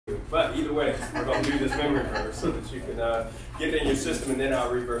But either way, we're going to do this memory verse so that you can get it in your system, and then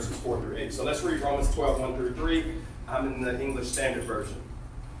I'll read verses 4 through 8. So let's read Romans 12, 1 through 3. I'm in the English Standard Version.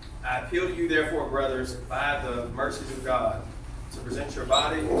 I appeal to you, therefore, brothers, by the mercies of God, to present your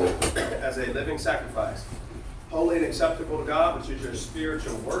body as a living sacrifice, holy and acceptable to God, which is your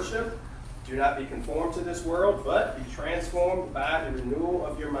spiritual worship. Do not be conformed to this world, but be transformed by the renewal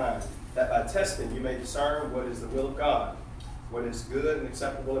of your mind, that by testing you may discern what is the will of God, what is good and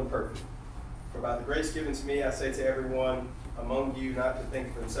acceptable and perfect. For by the grace given to me, I say to everyone among you not to think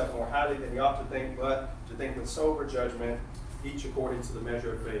of himself more highly than he ought to think, but to think with sober judgment, each according to the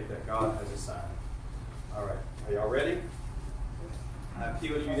measure of faith that God has assigned. All right, are y'all ready? I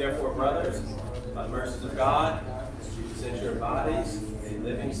appeal to you, therefore, brothers, by the mercies of God, that you present your bodies a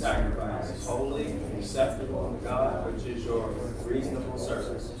living sacrifice, holy and acceptable to God, which is your reasonable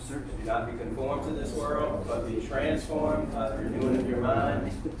service. Do not be conformed to this world, but be transformed by the renewing of your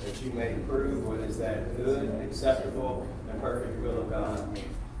mind, that you may prove what is that good, acceptable, and perfect will of God.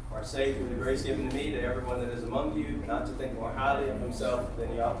 For I say through the grace given to me to everyone that is among you, not to think more highly of himself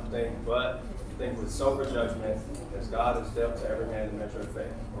than he ought to think, but to think with sober judgment, as God has dealt to every man the measure of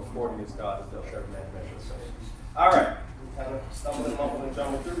faith, or according as God has dealt to every man the measure of faith. All right. Kind of stumbling, mumbling, and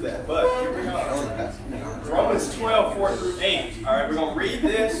jumbling through that, but here we are. Romans 12, 4 through 8. All right, we're going to read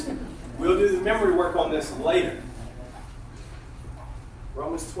this. We'll do the memory work on this later.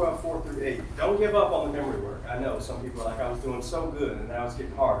 Romans 12, 4 through 8. Don't give up on the memory work. I know some people are like, I was doing so good, and now it's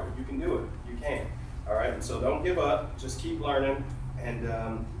getting harder. You can do it. You can. All right, and so don't give up. Just keep learning. And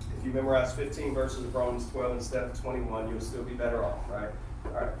if you memorize 15 verses of Romans 12 instead of 21, you'll still be better off, right?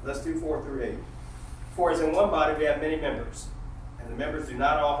 All right, let's do 4 through 8. For as in one body we have many members, and the members do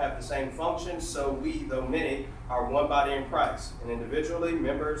not all have the same function, so we, though many, are one body in Christ, and individually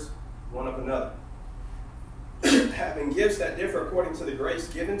members one of another. Having gifts that differ according to the grace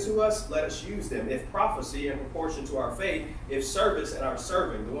given to us, let us use them. If prophecy, in proportion to our faith; if service, in our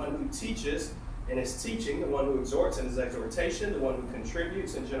serving; the one who teaches in his teaching; the one who exhorts in his exhortation; the one who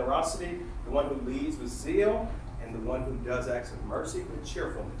contributes in generosity; the one who leads with zeal; and the one who does acts of mercy with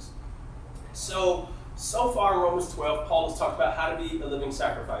cheerfulness. So far in Romans 12, Paul has talked about how to be a living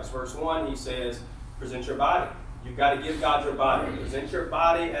sacrifice. Verse 1, he says, present your body. You've got to give God your body. Present your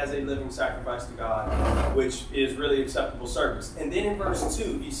body as a living sacrifice to God, which is really acceptable service. And then in verse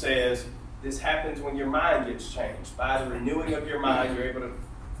 2, he says, this happens when your mind gets changed. By the renewing of your mind, you're able to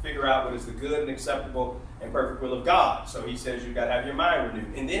figure out what is the good and acceptable and perfect will of God. So he says you've got to have your mind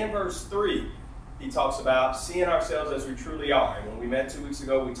renewed. And then in verse 3, he talks about seeing ourselves as we truly are. And when we met 2 weeks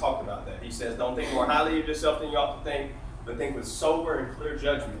ago, we talked about that. He says, don't think more highly of yourself than you ought to think, but think with sober and clear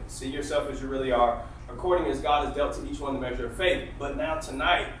judgment. See yourself as you really are, according as God has dealt to each one the measure of faith. But now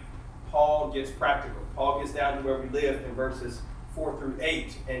tonight, Paul gets practical. Paul gets down to where we live in verses 4 through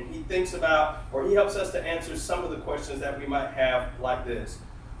 8. And he thinks about, or he helps us to answer some of the questions that we might have like this.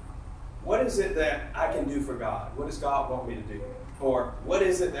 What is it that I can do for God? What does God want me to do? Or what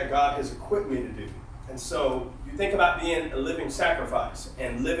is it that God has equipped me to do? And so you think about being a living sacrifice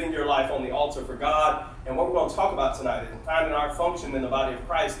and living your life on the altar for God. And what we're going to talk about tonight is finding our function in the body of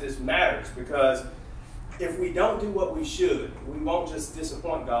Christ. This matters because if we don't do what we should, we won't just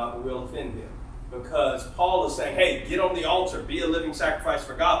disappoint God, but we'll offend him. Because Paul is saying, hey, get on the altar, be a living sacrifice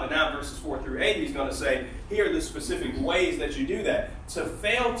for God. But now in verses 4 through 8, he's going to say, here are the specific ways that you do that. To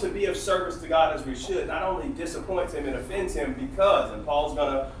fail to be of service to God as we should not only disappoints him and offends him because, and Paul's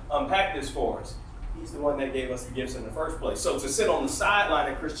going to unpack this for us, he's the one that gave us the gifts in the first place. So to sit on the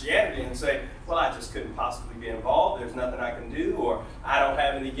sideline of Christianity and say, well, I just couldn't possibly be involved, there's nothing I can do, or I don't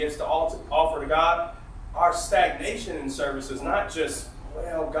have any gifts to offer to God, our stagnation in service is not just,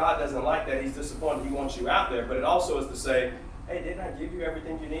 well, God doesn't like that, he's disappointed, he wants you out there, but it also is to say, hey, didn't I give you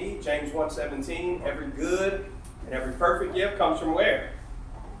everything you need? James 1:17, every good and every perfect gift comes from where?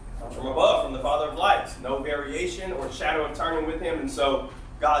 It comes from above, from the Father of lights. No variation or shadow of turning with him. And so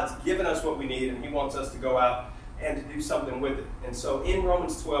God's given us what we need, and he wants us to go out and to do something with it. And so in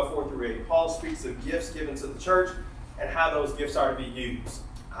Romans 12, 4 through 8, Paul speaks of gifts given to the church and how those gifts are to be used.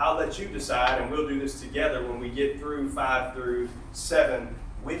 I'll let you decide, and we'll do this together when we get through 5 through 7,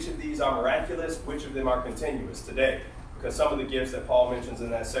 which of these are miraculous, which of them are continuous today. Because some of the gifts that Paul mentions in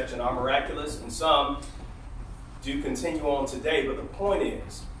that section are miraculous, and some do continue on today. But the point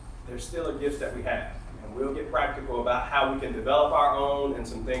is, there still are gifts that we have. And we'll get practical about how we can develop our own and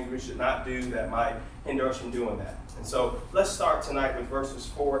some things we should not do that might hinder us from doing that. And so let's start tonight with verses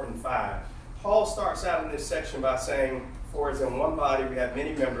 4 and 5. Paul starts out in this section by saying, for as in one body we have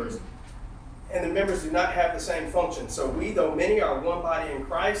many members, and the members do not have the same function. So we, though many, are one body in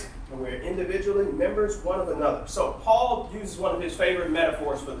Christ, and we're individually members one of another. So Paul uses one of his favorite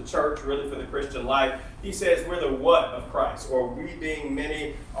metaphors for the church, really for the Christian life. He says we're the what of Christ, or we being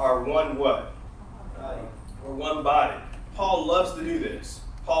many are one what? Body. We're one body. Paul loves to do this.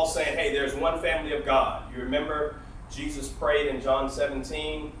 Paul's saying, hey, there's one family of God. You remember Jesus prayed in John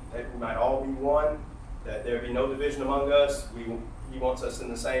 17 that we might all be one, that there be no division among us. He wants us in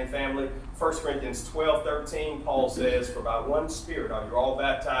the same family. 1 Corinthians 12:13, Paul says, for by one Spirit are you all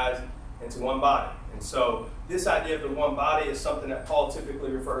baptized into one body. And so this idea of the one body is something that Paul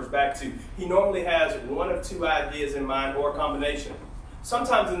typically refers back to. He normally has one of two ideas in mind or a combination.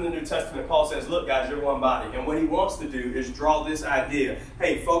 Sometimes in the New Testament, Paul says, look, guys, you're one body. And what he wants to do is draw this idea,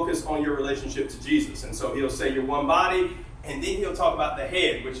 hey, focus on your relationship to Jesus. And so he'll say you're one body, and then he'll talk about the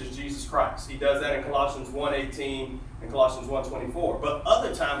head, which is Jesus Christ. He does that in Colossians 1:18 and Colossians 1:24. But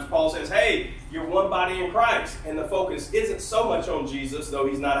other times, Paul says, hey, you're one body in Christ. And the focus isn't so much on Jesus, though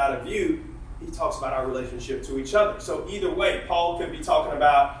he's not out of view. He talks about our relationship to each other. So either way, Paul could be talking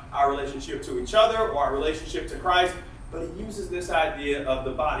about our relationship to each other or our relationship to Christ. But he uses this idea of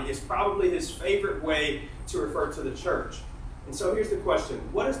the body. It's probably his favorite way to refer to the church. And so here's the question.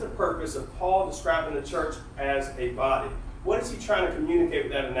 What is the purpose of Paul describing the church as a body? What is he trying to communicate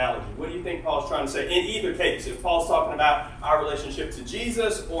with that analogy? What do you think Paul's trying to say? In either case, if Paul's talking about our relationship to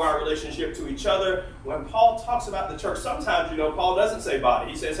Jesus or our relationship to each other, when Paul talks about the church, sometimes, Paul doesn't say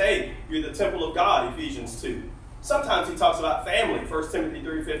body. He says, hey, you're the temple of God, Ephesians 2. Sometimes he talks about family, 1 Timothy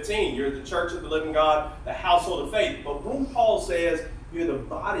 3:15. You're the church of the living God, the household of faith. But when Paul says you're the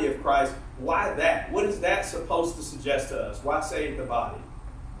body of Christ, why that? What is that supposed to suggest to us? Why say the body?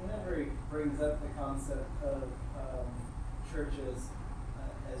 Whenever he brings up the concept of churches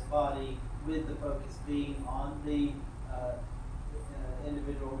as body, with the focus being on the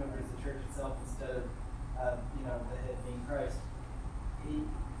individual members of the church itself instead of the head being Christ, he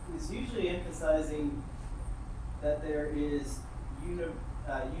is usually emphasizing that there is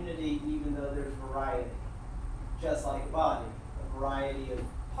unity even though there's variety. Just like a body, a variety of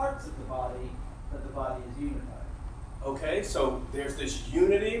parts of the body, but the body is unified. Okay, so there's this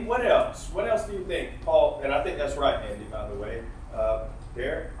unity. What else? What else do you think, Paul? And I think that's right, Andy, by the way.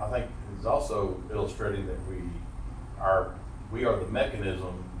 Derek? I think it's also illustrating that we are the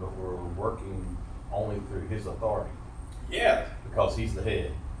mechanism, but we're working only through his authority. Yeah. Because he's the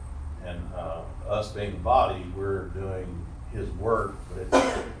head. And us being the body, we're doing his work, but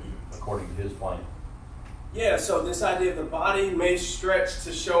it's according to his plan. Yeah, so this idea of the body may stretch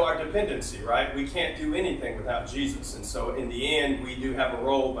to show our dependency, right? We can't do anything without Jesus. And so in the end, we do have a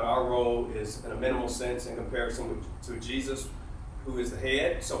role, but our role is in a minimal sense in comparison to Jesus, who is the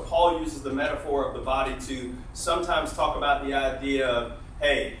head. So Paul uses the metaphor of the body to sometimes talk about the idea of,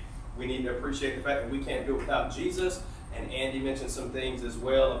 hey, we need to appreciate the fact that we can't do it without Jesus. And Andy mentioned some things as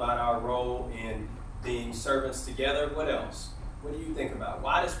well about our role in being servants together. What else? What do you think about?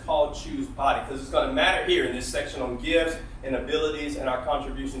 Why does Paul choose body? Because it's going to matter here in this section on gifts and abilities and our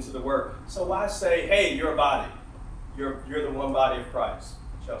contribution to the work. So why say, hey, you're a body. You're the one body of Christ.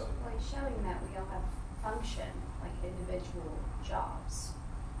 Chelsea. Well, he's showing that we all have function, like individual jobs.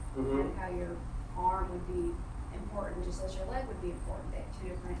 Mm-hmm. Like how your arm would be important just as your leg would be important. They have two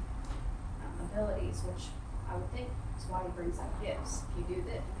different abilities, which I would think is why he brings out gifts. If you do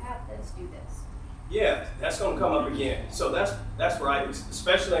this, you have this, do this. Yeah, that's going to come up again. So that's right.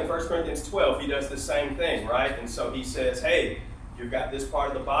 Especially in 1 Corinthians 12, he does the same thing, right? And so he says, hey, you've got this part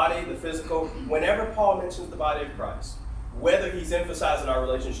of the body, the physical. Whenever Paul mentions the body of Christ, whether he's emphasizing our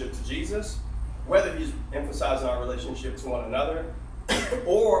relationship to Jesus, whether he's emphasizing our relationship to one another,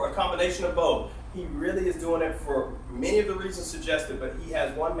 or a combination of both, he really is doing it for many of the reasons suggested, but he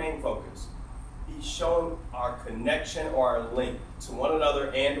has one main focus. He's showing our connection or our link to one another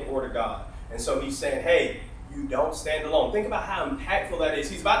and or to God. And so he's saying, hey, you don't stand alone. Think about how impactful that is.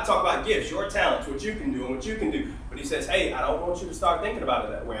 He's about to talk about gifts, your talents, what you can do and what you can do. But he says, hey, I don't want you to start thinking about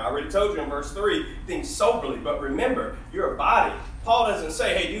it that way. I already told you in verse 3, think soberly. But remember, you're a body. Paul doesn't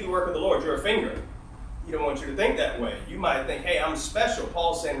say, hey, do the work of the Lord. You're a finger. He don't want you to think that way. You might think, hey, I'm special.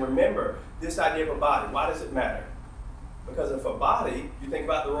 Paul's saying, remember this idea of a body. Why does it matter? Because if a body, you think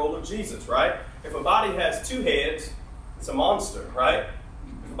about the role of Jesus, right? If a body has two heads, it's a monster, right?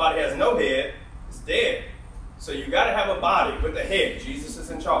 If a body has no head, it's dead. So you got to have a body with a head. Jesus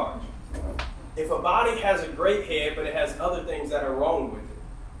is in charge. If a body has a great head, but it has other things that are wrong with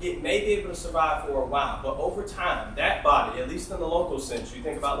it, it may be able to survive for a while. But over time, that body, at least in the local sense, you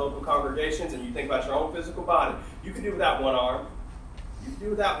think about local congregations and you think about your own physical body, you can do without one arm, you can do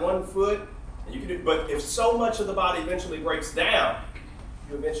without one foot, and you can do. But if so much of the body eventually breaks down,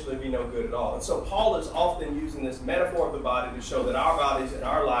 you eventually be no good at all. And so Paul is often using this metaphor of the body to show that our bodies and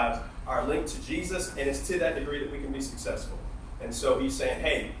our lives are linked to Jesus, and it's to that degree that we can be successful. And so he's saying,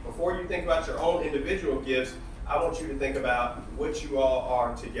 hey, before you think about your own individual gifts, I want you to think about what you all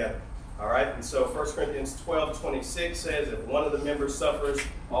are together. All right? And so 1 Corinthians 12:26 says, if one of the members suffers,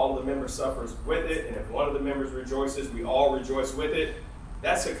 all of the members suffers with it. And if one of the members rejoices, we all rejoice with it.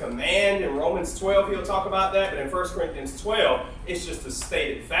 That's a command. In Romans 12, he'll talk about that. But in 1 Corinthians 12, it's just a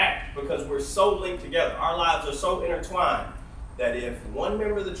stated fact because we're so linked together. Our lives are so intertwined that if one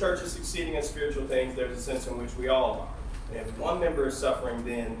member of the church is succeeding in spiritual things, there's a sense in which we all are. And if one member is suffering,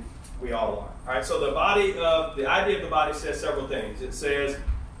 then we all are. All right, so the idea of the body says several things. It says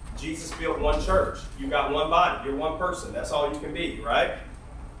Jesus built one church. You got one body. You're one person. That's all you can be, right?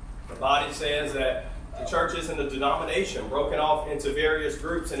 The body says that the church isn't a denomination broken off into various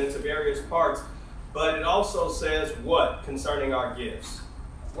groups and into various parts. But it also says what concerning our gifts?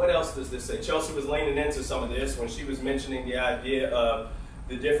 What else does this say? Chelsea was leaning into some of this when she was mentioning the idea of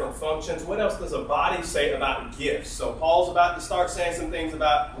the different functions. What else does a body say about gifts? So Paul's about to start saying some things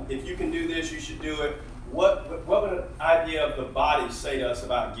about if you can do this, you should do it. What would an idea of the body say to us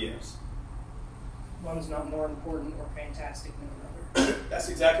about gifts? One's not more important or fantastic than another. That's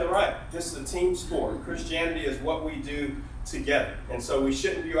exactly right. This is a team sport. Christianity is what we do together. And so we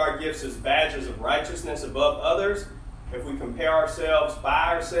shouldn't view our gifts as badges of righteousness above others. If we compare ourselves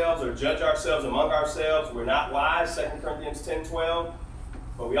by ourselves or judge ourselves among ourselves, we're not wise, 2 Corinthians 10:12.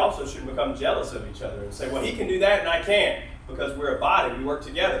 But we also shouldn't become jealous of each other and say, well, he can do that and I can't, because we're a body. We work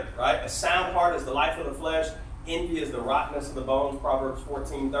together, right? A sound heart is the life of the flesh. Envy is the rottenness of the bones, Proverbs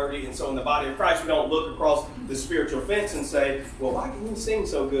 14:30. And so in the body of Christ, we don't look across the spiritual fence and say, well, why can he sing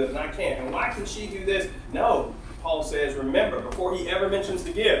so good and I can't? And why can she do this? No, Paul says, remember, before he ever mentions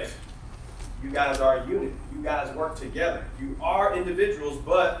the gifts, you guys are a unit. You guys work together. You are individuals,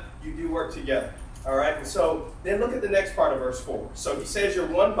 but you do work together. All right, and so then look at the next part of verse 4. So he says you're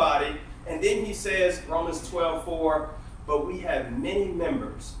one body, and then he says, Romans 12:4, but we have many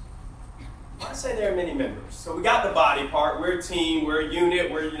members. Why say there are many members? So we got the body part. We're a team. We're a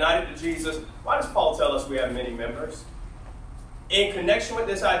unit. We're united to Jesus. Why does Paul tell us we have many members? In connection with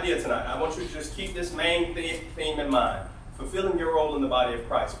this idea tonight, I want you to just keep this main theme in mind. Fulfilling your role in the body of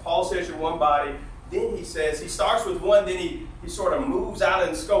Christ. Paul says you're one body. Then he says, he starts with one, then he sort of moves out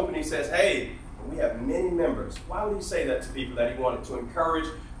in scope and he says, hey, we have many members. Why would he say that to people that he wanted to encourage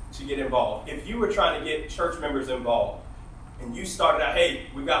to get involved? If you were trying to get church members involved and you started out, hey,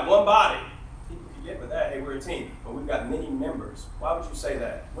 we've got one body. People could get with that, hey, we're a team. But we've got many members. Why would you say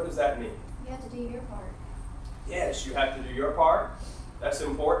that? What does that mean? You have to do your part. Yes, you have to do your part. That's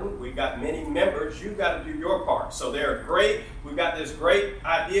important. We've got many members. You've got to do your part. So they're great. We've got this great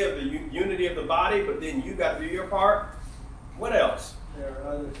idea of the unity of the body, but then you've got to do your part. What else? There are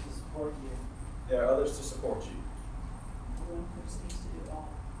others to support you. There are others to support you. One person needs to do it all.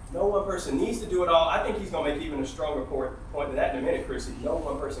 No one person needs to do it all. I think he's going to make even a stronger point to that in a minute, Chrissy. No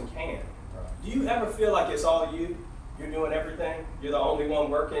one person can. Do you ever feel like it's all you? You're doing everything. You're the only one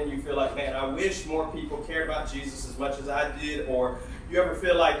working. You feel like, man, I wish more people cared about Jesus as much as I did. Or you ever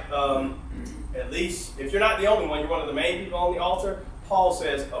feel like, at least, if you're not the only one, you're one of the main people on the altar. Paul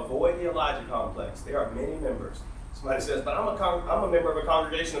says, avoid the Elijah complex. There are many members. Somebody says, but I'm a member of a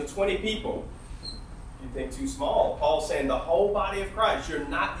congregation of 20 people. You think too small. Paul's saying the whole body of Christ. You're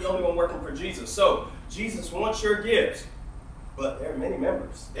not the only one working for Jesus. So Jesus wants your gifts. But there are many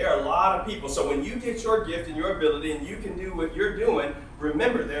members. There are a lot of people. So when you get your gift and your ability and you can do what you're doing,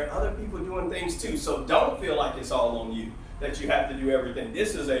 remember there are other people doing things too. So don't feel like it's all on you, that you have to do everything.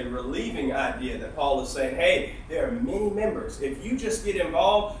 This is a relieving idea that Paul is saying, hey, there are many members. If you just get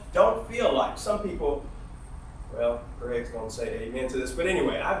involved, don't feel like some people, well, Greg's going to say amen to this. But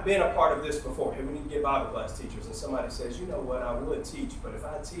anyway, I've been a part of this before. Hey, we need to get Bible class teachers. And somebody says, you know what, I would teach. But if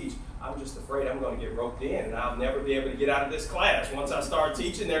I teach, I'm just afraid I'm going to get roped in. And I'll never be able to get out of this class. Once I start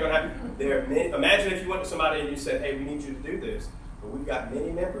teaching, they're going to have, imagine if you went to somebody and you said, hey, we need you to do this. But we've got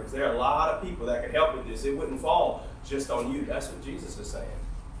many members. There are a lot of people that can help with this. It wouldn't fall just on you. That's what Jesus is saying.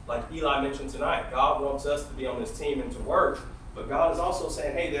 Like Eli mentioned tonight, God wants us to be on this team and to work. But God is also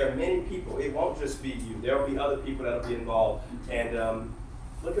saying, hey, there are many people. It won't just be you. There will be other people that will be involved. And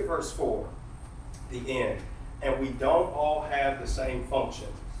look at verse 4, the end. And we don't all have the same function.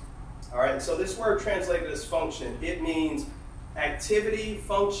 All right, so this word translated as function, it means activity,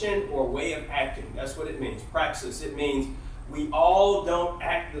 function, or way of acting. That's what it means. Praxis. It means we all don't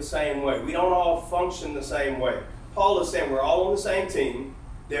act the same way. We don't all function the same way. Paul is saying we're all on the same team.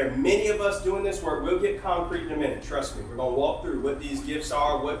 There are many of us doing this work. We'll get concrete in a minute. Trust me. We're going to walk through what these gifts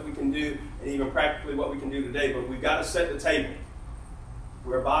are, what we can do, and even practically what we can do today. But we've got to set the table.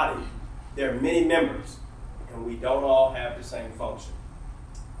 We're a body. There are many members, and we don't all have the same function.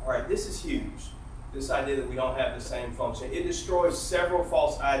 All right, this is huge. This idea that we don't have the same function. It destroys several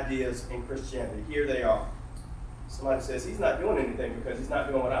false ideas in Christianity. Here they are. Somebody says, he's not doing anything because he's not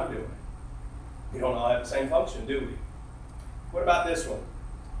doing what I'm doing. We don't all have the same function, do we? What about this one?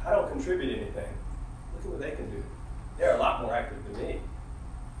 I don't contribute anything. Look at what they can do. They're a lot more active than me.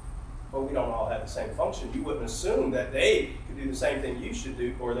 But we don't all have the same function. You wouldn't assume that they could do the same thing you should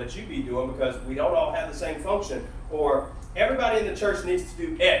do or that you be doing because we don't all have the same function. Or everybody in the church needs to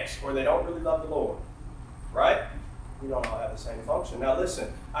do X or they don't really love the Lord. Right? We don't all have the same function. Now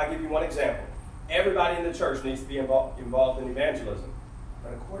listen, I'll give you one example. Everybody in the church needs to be involved in evangelism.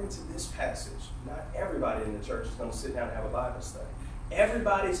 But according to this passage, not everybody in the church is going to sit down and have a Bible study.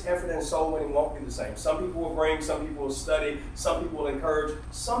 Everybody's effort and soul winning won't be the same. Some people will bring, some people will study, some people will encourage,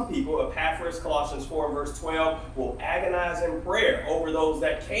 some people, Epaphras, Colossians 4 and verse 12, will agonize in prayer over those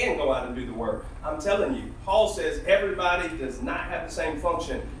that can go out and do the work. I'm telling you, Paul says everybody does not have the same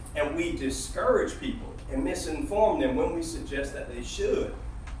function, and we discourage people and misinform them when we suggest that they should.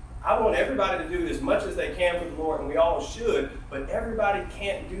 I want everybody to do as much as they can for the Lord, and we all should, but everybody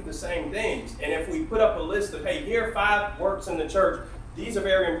can't do the same things. And if we put up a list of, hey, here are 5 works in the church, these are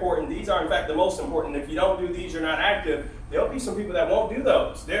very important, these are in fact the most important, if you don't do these, you're not active, there'll be some people that won't do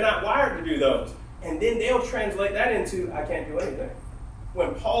those. They're not wired to do those. And then they'll translate that into, I can't do anything.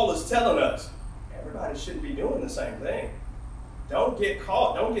 When Paul is telling us, everybody shouldn't be doing the same thing. Don't get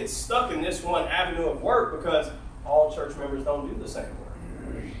caught, don't get stuck in this one avenue of work because all church members don't do the same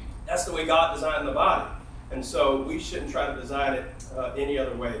work. That's the way God designed the body. And so we shouldn't try to design it any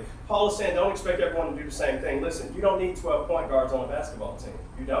other way. Paul is saying don't expect everyone to do the same thing. Listen, you don't need 12 point guards on a basketball team.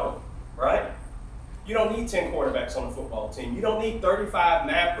 You don't, right? You don't need 10 quarterbacks on a football team. You don't need 35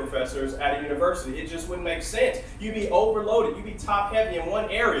 math professors at a university. It just wouldn't make sense. You'd be overloaded. You'd be top heavy in one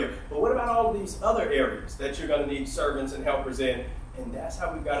area. But what about all these other areas that you're going to need servants and helpers in? And that's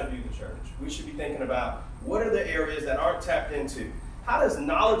how we've got to do the church. We should be thinking about what are the areas that aren't tapped into? How does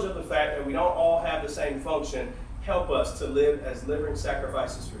knowledge of the fact that we don't all have the same function help us to live as living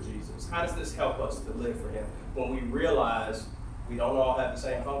sacrifices for Jesus? How does this help us to live for Him when we realize we don't all have the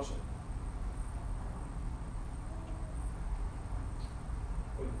same function?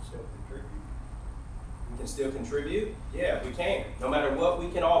 We can still contribute. We can still contribute? Yeah, we can. No matter what we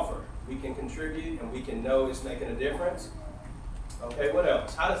can offer, we can contribute and we can know it's making a difference. Okay, what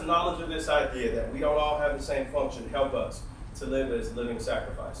else? How does knowledge of this idea that we don't all have the same function help us to live as living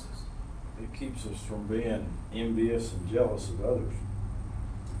sacrifices? It keeps us from being envious and jealous of others.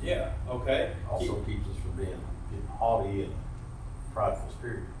 Yeah, okay. Also keeps us from being haughty and prideful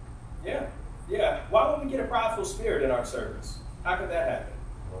spirit. Yeah, yeah. Why would we get a prideful spirit in our service? How could that happen?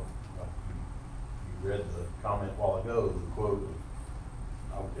 Well, you read the comment a while ago, the quote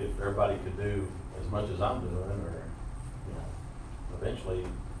of, if everybody could do as much as I'm doing, or eventually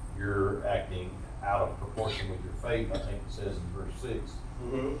you're acting out of proportion with your faith, I think it says in verse 6.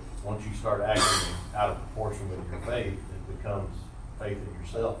 Mm-hmm. Once you start acting out of proportion with your faith, it becomes faith in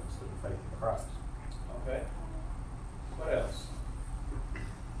yourself instead of faith in Christ. Okay. What else?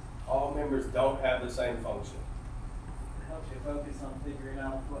 All members don't have the same function. It helps you focus on figuring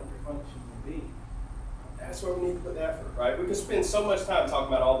out what your function will be. That's where we need to put the effort, right? We can spend so much time talking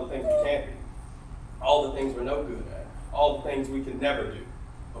about all the things we can't do, all the things we're no good at, all the things we can never do.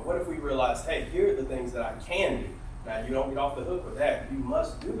 But what if we realize, hey, here are the things that I can do. Now, you don't get off the hook with that. You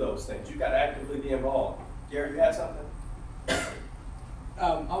must do those things. You've got to actively be involved. Gary, you had something?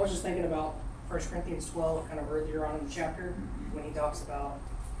 I was just thinking about 1 Corinthians 12, kind of earlier on in the chapter, when he talks about,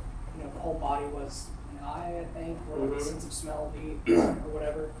 the whole body was an eye, I think, or the sense of smell, or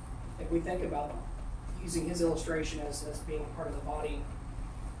whatever. If we think about using his illustration as being part of the body,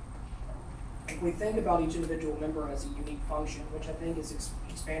 if we think about each individual member as a unique function, which I think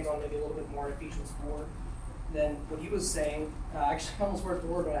expands on maybe a little bit more in Ephesians 4, then what he was saying, actually almost word for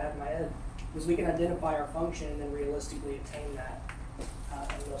word what I have in my head, was we can identify our function and then realistically attain that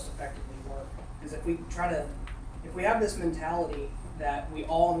and most effectively work. Because if we have this mentality that we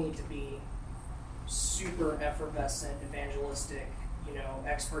all need to be super effervescent, evangelistic,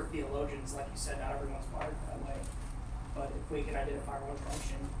 expert theologians, like you said, not everyone's wired that way. But if we can identify our own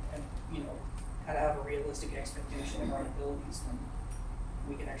function and, kind of have a realistic expectation of our abilities, then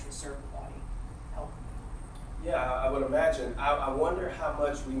we can actually serve the body healthily. Yeah, I would imagine. I wonder how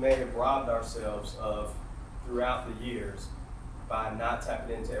much we may have robbed ourselves of throughout the years by not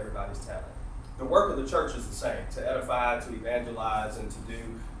tapping into everybody's talent. The work of the church is the same, to edify, to evangelize, and to do.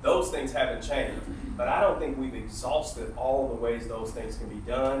 Those things haven't changed. But I don't think we've exhausted all the ways those things can be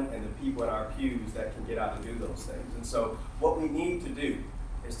done and the people in our pews that can get out and do those things. And so what we need to do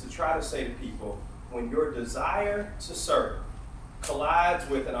is to try to say to people, when your desire to serve collides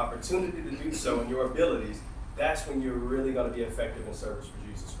with an opportunity to do so and your abilities, that's when you're really going to be effective in service for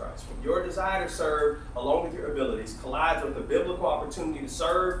Jesus Christ. When your desire to serve, along with your abilities, collides with the biblical opportunity to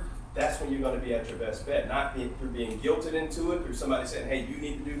serve, that's when you're going to be at your best bet. Not through being guilted into it, through somebody saying, hey, you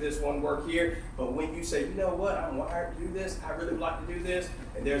need to do this one work here. But when you say, you know what, I'm wired to do this, I really would like to do this,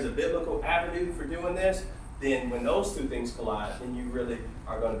 and there's a biblical avenue for doing this, then when those two things collide, then you really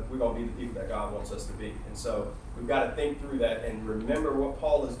we're going to be the people that God wants us to be. And so we've got to think through that and remember what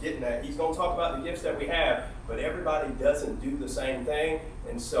Paul is getting at. He's going to talk about the gifts that we have, but everybody doesn't do the same thing.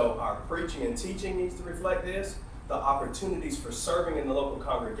 And so our preaching and teaching needs to reflect this. The opportunities for serving in the local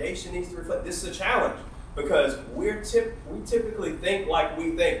congregation needs to reflect. This is a challenge because we typically think like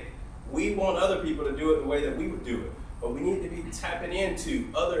we think. We want other people to do it the way that we would do it. But we need to be tapping into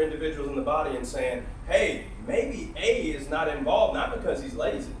other individuals in the body and saying, hey, maybe A is not involved, not because he's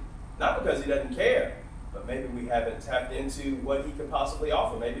lazy, not because he doesn't care, but maybe we haven't tapped into what he could possibly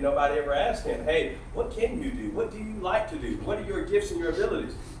offer. Maybe nobody ever asked him, hey, what can you do? What do you like to do? What are your gifts and your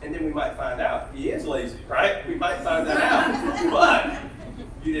abilities? And then we might find out he is lazy, right? We might find that out. But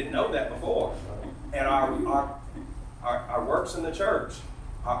you didn't know that before. And our works in the church,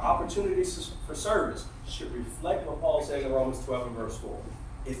 our opportunities for service should reflect what Paul said in Romans 12 and verse 4.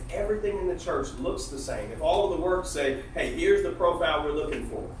 If everything in the church looks the same, if all of the works say, hey, here's the profile we're looking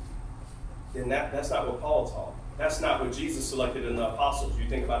for, then that's not what Paul taught. That's not what Jesus selected in the apostles. You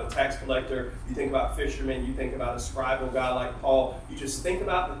think about a tax collector, you think about fishermen, you think about a scribal guy like Paul. You just think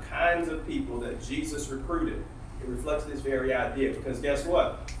about the kinds of people that Jesus recruited. It reflects this very idea because guess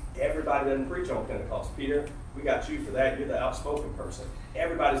what? Everybody doesn't preach on Pentecost. Peter, we got you for that. You're the outspoken person.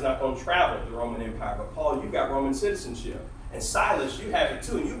 Everybody's not going to travel the Roman Empire. But Paul, you got Roman citizenship. And Silas, you have it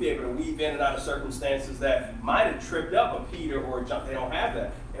too. And you'll be able to weave in and out of circumstances that might have tripped up a Peter or a John. They don't have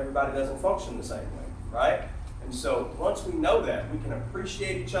that. Everybody doesn't function the same way, right? And so once we know that, we can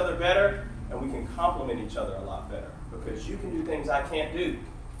appreciate each other better and we can complement each other a lot better. Because you can do things I can't do.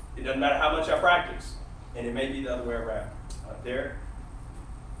 It doesn't matter how much I practice. And it may be the other way around. Derek?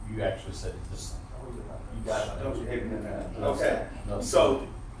 You actually said this. You got it. Don't you hate me? No. Okay. No. So,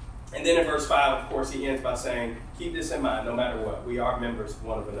 and then in verse 5, of course, he ends by saying, keep this in mind no matter what. We are members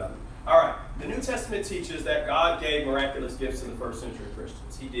one of another. All right. The New Testament teaches that God gave miraculous gifts to the first century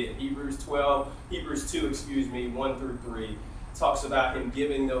Christians. He did. Hebrews 2, 1 through 3, talks about him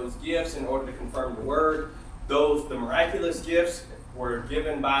giving those gifts in order to confirm the word. The miraculous gifts were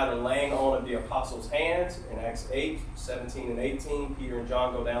given by the laying on of the apostles' hands. In Acts 8, 17 and 18, Peter and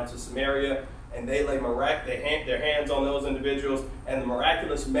John go down to Samaria, and they lay their hands on those individuals, and the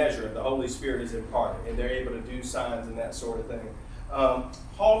miraculous measure of the Holy Spirit is imparted, and they're able to do signs and that sort of thing.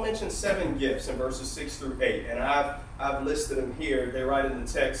 Paul mentions 7 gifts in verses 6 through 8, and I've listed them here. They're right in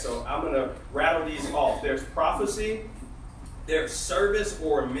the text, so I'm going to rattle these off. There's prophecy, there's service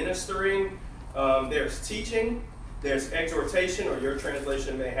or ministering, there's teaching, there's exhortation, or your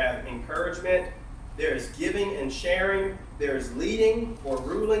translation may have encouragement, there's giving and sharing, there's leading or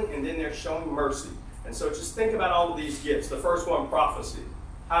ruling, and then there's showing mercy. And so just think about all of these gifts. The first one, prophecy.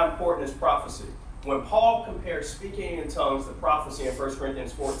 How important is prophecy? When Paul compares speaking in tongues to prophecy in 1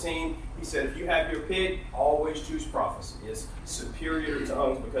 Corinthians 14, he said, if you have your pick, always choose prophecy. It's superior to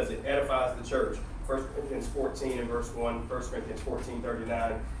tongues because it edifies the church. 1 Corinthians 14 and verse 1, 1 Corinthians 14,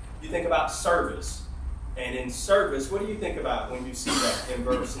 39. You think about service. And in service, what do you think about when you see that in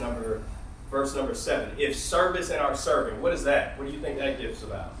verse number 7? If service and our serving, what is that? What do you think that gives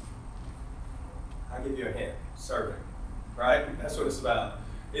about? I'll give you a hint. Serving. Right? That's what it's about.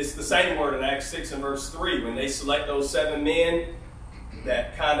 It's the same word in Acts 6 and verse 3 when they select those 7 men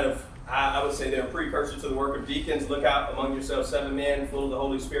that kind of, I would say they're a precursor to the work of deacons. Look out among yourselves 7 men full of the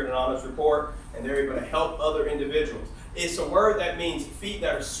Holy Spirit and honest report, and they're able to help other individuals. It's a word that means feet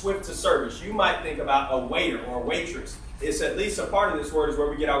that are swift to service. You might think about a waiter or a waitress. It's at least a part of this word is where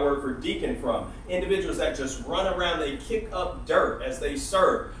we get our word for deacon from. Individuals that just run around, they kick up dirt as they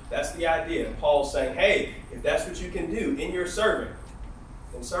serve. That's the idea. And Paul's saying, hey, if that's what you can do in your serving,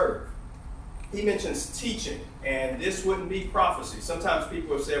 then serve. He mentions teaching, and this wouldn't be prophecy. Sometimes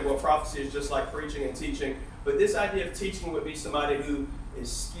people have said, well, prophecy is just like preaching and teaching. But this idea of teaching would be somebody who is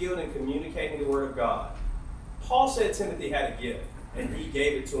skilled in communicating the word of God. Paul said Timothy had a gift, and he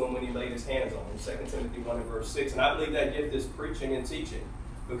gave it to him when he laid his hands on him, 2 Timothy 1 and verse 6. And I believe that gift is preaching and teaching,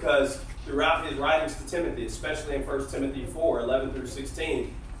 because throughout his writings to Timothy, especially in 1 Timothy 4, 11 through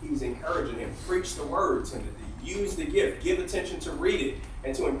 16, he's encouraging him, preach the word, Timothy. Use the gift. Give attention to reading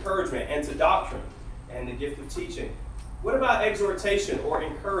and to encouragement and to doctrine and the gift of teaching. What about exhortation or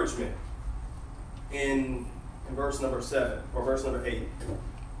encouragement in verse number 7 or verse number 8?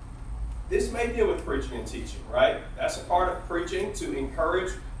 This may deal with preaching and teaching, right? That's a part of preaching, to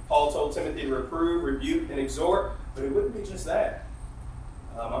encourage. Paul told Timothy to reprove, rebuke, and exhort, but it wouldn't be just that.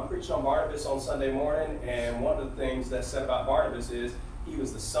 I'm preaching on Barnabas on Sunday morning, and one of the things that's said about Barnabas is he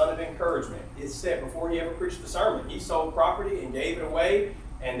was the son of encouragement. It's said before he ever preached the sermon, he sold property and gave it away,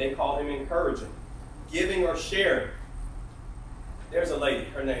 and they called him encouraging. Giving or sharing. There's a lady,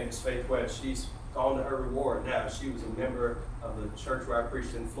 her name is Faith West. She's gone to her reward now. She was a member of the church where I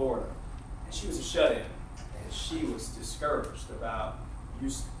preached in Florida. And she was a shut-in. And she was discouraged about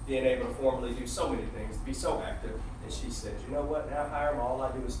being able to formally do so many things, to be so active. And she said, you know what, now Hiram, all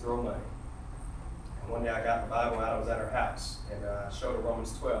I do is throw money. And one day I got the Bible out, I was at her house, and I showed her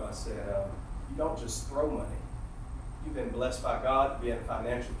Romans 12. I said, you don't just throw money. You've been blessed by God to be in a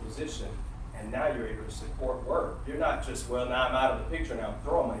financial position, and now you're able to support work. You're not just, well, now I'm out of the picture, now I'm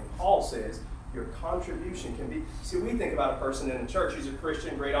throwing money. Paul says your contribution can be, see, we think about a person in the church, he's a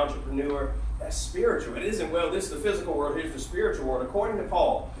Christian, great entrepreneur, that's spiritual. It isn't, well, this is the physical world, here's the spiritual world. According to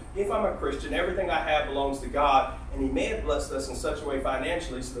Paul, if I'm a Christian, everything I have belongs to God, and he may have blessed us in such a way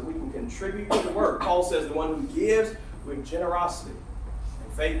financially so that we can contribute to the work. Paul says the one who gives with generosity.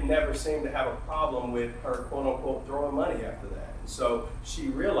 And Faith never seemed to have a problem with her, quote unquote, throwing money after that. And so she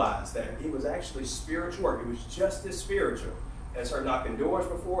realized that it was actually spiritual work. It was just as spiritual as her knocking doors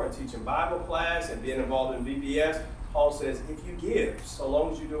before and teaching Bible class and being involved in VBS. Paul says if you give, so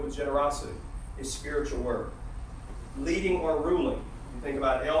long as you do it with generosity, it's spiritual work. Leading or ruling. You think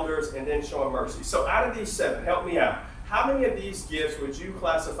about elders and then showing mercy. So out of these 7, help me out. How many of these gifts would you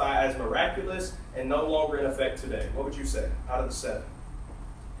classify as miraculous and no longer in effect today? What would you say out of the 7?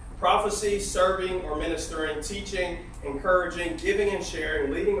 Prophecy, serving or ministering, teaching, encouraging, giving and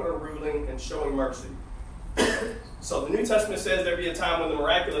sharing, leading or ruling, and showing mercy. So the New Testament says there'd be a time when the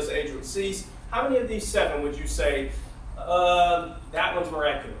miraculous age would cease. How many of these 7 would you say, that one's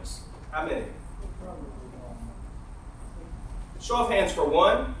miraculous? How many? Show of hands for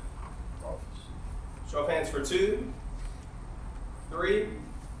 1. Show of hands for 2. 3.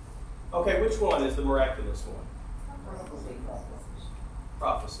 Okay, which one is the miraculous one?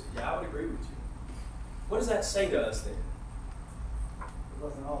 Prophecy. Yeah, I would agree with you. What does that say to us then? It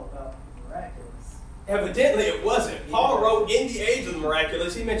wasn't all about the miraculous. Evidently it wasn't. Paul wrote in the age of the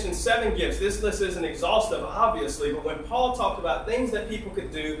miraculous, he mentioned 7 gifts. This list isn't exhaustive, obviously, but when Paul talked about things that people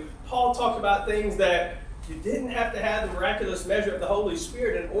could do, Paul talked about things that you didn't have to have the miraculous measure of the Holy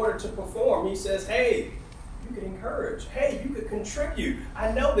Spirit in order to perform. He says, hey, you could encourage. Hey, you could contribute.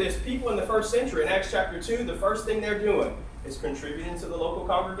 I know this. People in the first century, in Acts chapter 2, the first thing they're doing is contributing to the local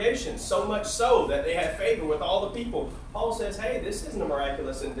congregation, so much so that they had favor with all the people. Paul says, hey, this isn't a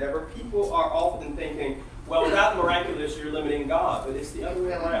miraculous endeavor. People are often thinking, well, without miraculous, you're limiting God. But it's the other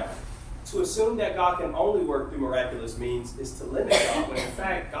way around. To assume that God can only work through miraculous means is to limit God, when in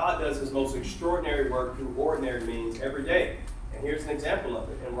fact, God does his most extraordinary work through ordinary means every day. And here's an example of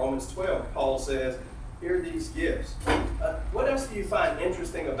it. In Romans 12, Paul says, here are these gifts. What else do you find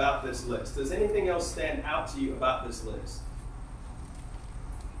interesting about this list? Does anything else stand out to you about this list?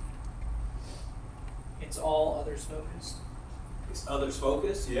 It's all others focused. It's others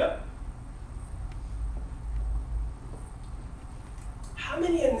focused, yep. How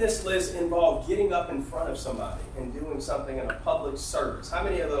many in this list involve getting up in front of somebody and doing something in a public service? How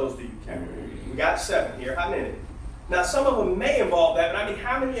many of those do you count? We got 7 here. How many? Now, some of them may involve that, but I mean,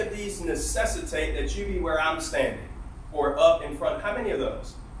 how many of these necessitate that you be where I'm standing or up in front? How many of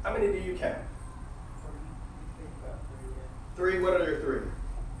those? How many do you count? 3. What are your 3?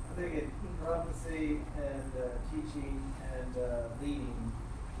 I think it's prophecy and teaching and leading.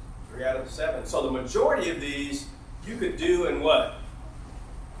 3 out of 7. So the majority of these you could do and what?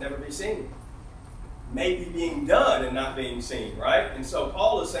 Never be seen. Maybe being done and not being seen, right? And so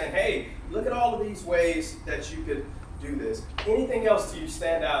Paul is saying, hey, look at all of these ways that you could do this. Anything else to you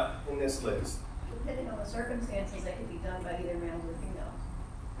stand out in this list? Depending on the circumstances, they could be done by either males or females.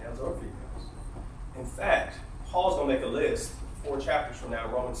 Males or females. In fact, Paul's going to make a list 4 chapters from now,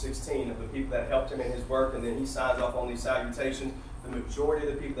 Romans 16, of the people that helped him in his work, and then he signs off on these salutations. The majority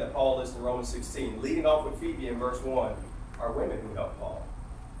of the people that Paul lists in Romans 16, leading off with Phoebe in verse 1, are women who helped Paul.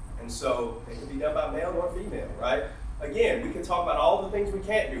 And so they can be done by male or female, right? Again, we can talk about all the things we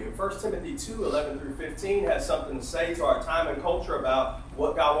can't do. And 1 Timothy 2, 11 through 15 has something to say to our time and culture about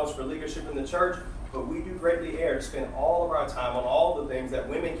what God wants for leadership in the church. But we do greatly err to spend all of our time on all the things that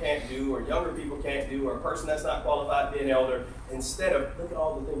women can't do or younger people can't do or a person that's not qualified to be an elder, instead of look at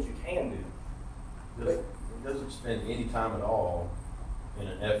all the things you can do. It doesn't spend any time at all in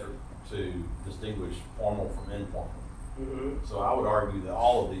an effort to distinguish formal from informal. Mm-hmm. So I would argue that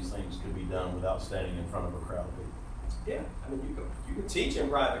all of these things could be done without standing in front of a crowd of people. Yeah, I mean, you could teach in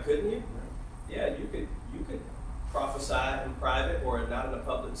private, couldn't you? Yeah, you could prophesy in private or not in a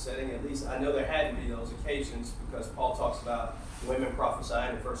public setting. At least I know there had to be those occasions because Paul talks about women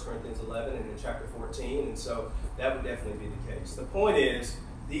prophesying in 1 Corinthians 11 and in chapter 14, and so that would definitely be the case. The point is,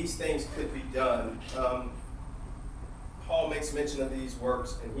 these things could be done. Paul makes mention of these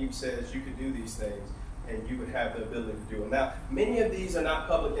works, and he says you could do these things, and you would have the ability to do them. Now, many of these are not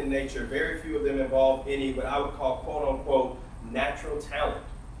public in nature. Very few of them involve any what I would call, quote-unquote, natural talent.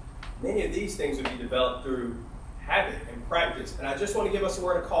 Many of these things would be developed through habit and practice. And I just want to give us a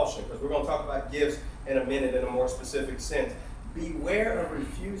word of caution, because we're going to talk about gifts in a minute in a more specific sense. Beware of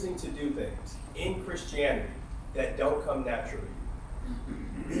refusing to do things in Christianity that don't come naturally.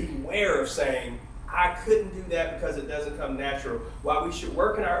 Beware of saying, I couldn't do that because it doesn't come natural. While we should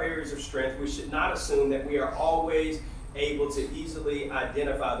work in our areas of strength, we should not assume that we are always able to easily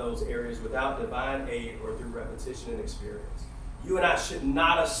identify those areas without divine aid or through repetition and experience. You and I should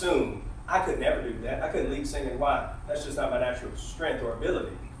not assume, I could never do that. I couldn't lead singing. Why? That's just not my natural strength or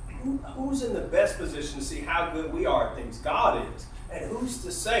ability. Who's in the best position to see how good we are at things? God is. And who's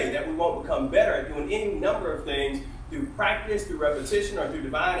to say that we won't become better at doing any number of things through practice, through repetition, or through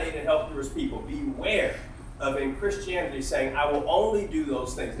divine aid and help through his people? Beware of in Christianity saying, I will only do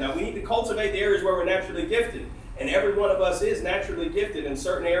those things. Now, we need to cultivate the areas where we're naturally gifted. And every one of us is naturally gifted in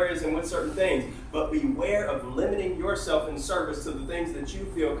certain areas and with certain things. But beware of limiting yourself in service to the things that you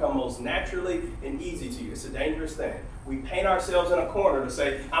feel come most naturally and easy to you. It's a dangerous thing. We paint ourselves in a corner to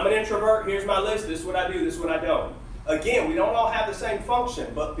say, I'm an introvert, here's my list, this is what I do, this is what I don't. Again, we don't all have the same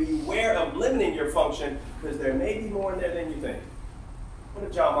function, but beware of limiting your function because there may be more in there than you think. What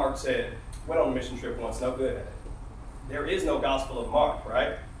if John Mark said, went on a mission trip once, no good at it? There is no Gospel of Mark,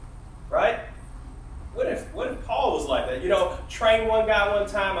 right? Right? What if Paul was like that? You know, train one guy one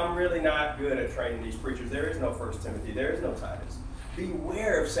time, I'm really not good at training these preachers. There is no 1 Timothy, there is no Titus.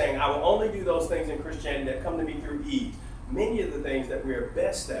 Beware of saying, I will only do those things in Christianity that come to me through ease. Many of the things that we are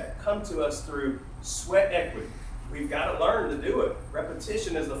best at come to us through sweat equity. We've got to learn to do it.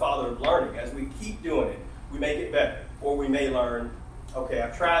 Repetition is the father of learning. As we keep doing it, we make it better. Or we may learn, okay,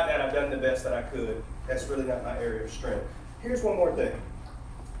 I've tried that, I've done the best that I could. That's really not my area of strength. Here's one more thing.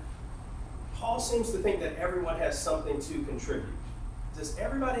 Paul seems to think that everyone has something to contribute. Does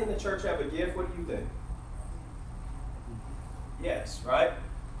everybody in the church have a gift? What do you think? Yes, right?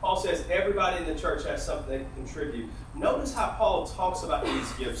 Paul says everybody in the church has something to contribute. Notice how Paul talks about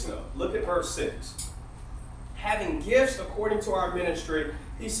these gifts, though. Look at verse 6. Having gifts according to our ministry,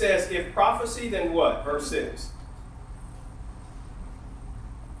 he says, if prophecy, then what? Verse 6.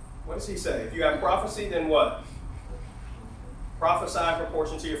 What does he say? If you have prophecy, then what? Prophesy in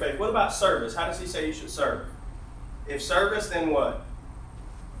proportion to your faith. What about service? How does he say you should serve? If service, then what?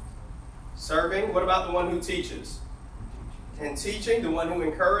 Serving. What about the one who teaches? And teaching, the one who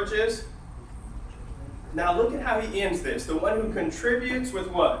encourages. Now look at how he ends this. The one who contributes with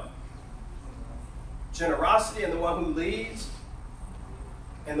what? Generosity, and the one who leads.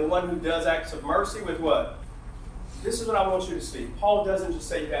 And the one who does acts of mercy with what? This is what I want you to see. Paul doesn't just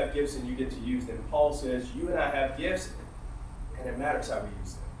say you have gifts and you get to use them. Paul says you and I have gifts, and it matters how we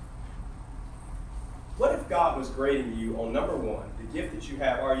use them. What if God was grading you on number one, the gift that you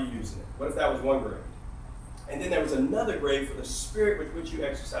have, are you using it? What if that was one grade? And then there was another grade for the spirit with which you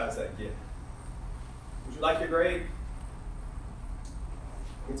exercise that gift. Would you like your grade?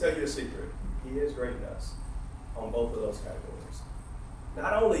 Let me tell you a secret. He is grading us on both of those categories.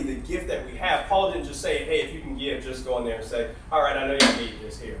 Not only the gift that we have, Paul didn't just say, hey, if you can give, just go in there and say, all right, I know you need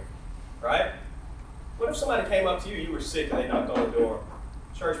this here. Right? What if somebody came up to you, you were sick, and they knocked on the door?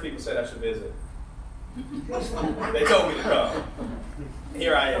 Church people said I should visit. They told me to come.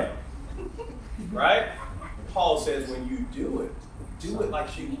 Here I am. Right? Paul says when you do it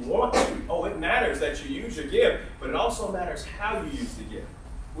like you want to. Oh, it matters that you use your gift, but it also matters how you use the gift.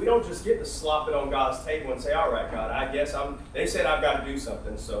 We don't just get to slop it on God's table and say, all right, God, I guess they said I've got to do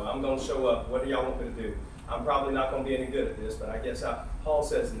something, so I'm going to show up. What do y'all want me to do? I'm probably not going to be any good at this, but I guess Paul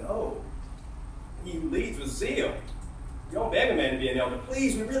says, no. He who leads with zeal. You don't beg a man to be an elder.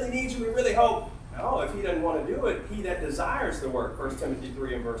 Please, we really need you. We really hope. No, if he doesn't want to do it, he that desires the work, 1 Timothy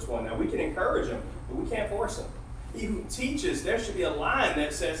 3 and verse 1. Now, we can encourage him, but we can't force him. He who teaches, there should be a line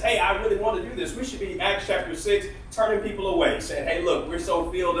that says, hey, I really want to do this. We should be, Acts chapter 6, turning people away, saying, hey, look, we're so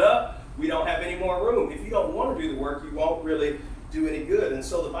filled up, we don't have any more room. If you don't want to do the work, you won't really do any good. And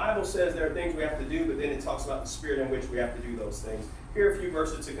so the Bible says there are things we have to do, but then it talks about the spirit in which we have to do those things. Here are a few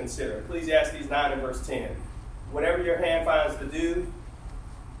verses to consider. Ecclesiastes 9 and verse 10. Whatever your hand finds to do,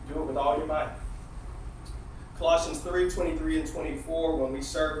 do it with all your might. Colossians 3:23 and 24, when we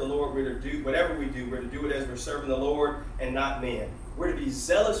serve the Lord, we're to do whatever we do, we're to do it as we're serving the Lord and not men. We're to be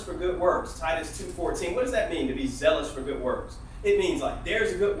zealous for good works. Titus 2:14. What does that mean, to be zealous for good works? It means like,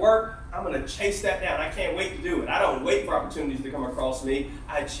 there's a good work, I'm going to chase that down. I can't wait to do it. I don't wait for opportunities to come across me.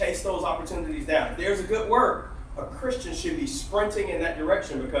 I chase those opportunities down. If there's a good work, a Christian should be sprinting in that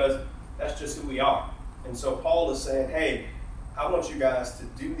direction because that's just who we are. And so Paul is saying, hey, I want you guys to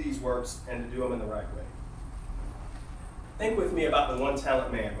do these works and to do them in the right way. Think with me about the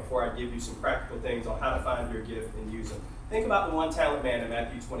one-talent man before I give you some practical things on how to find your gift and use them. Think about the one-talent man in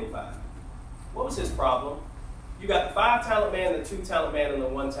Matthew 25. What was his problem? You got the 5-talent man, the 2-talent man, and the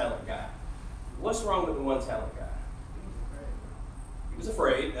 1-talent guy. What's wrong with the 1-talent guy? He was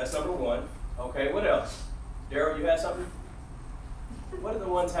afraid. That's number one. Okay, what else? Daryl, you had something? What did the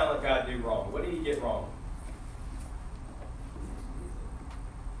 1-talent guy do wrong? What did he get wrong?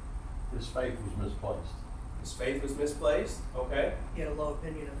 His faith was misplaced. His faith was misplaced. Okay. He had a low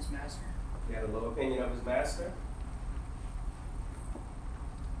opinion of his master. He had a low opinion of his master.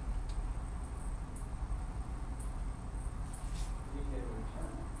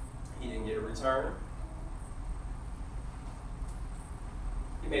 He didn't get a return.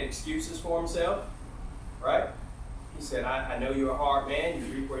 He made excuses for himself, right? He said, I know you're a hard man.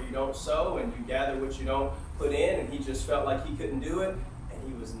 You reap where you don't sow, and you gather what you don't put in. And he just felt like he couldn't do it, and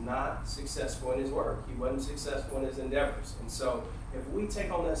he was not successful in his work. He wasn't successful in his endeavors. And so if we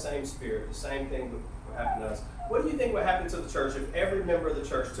take on that same spirit, the same thing would happen to us. What do you think would happen to the church if every member of the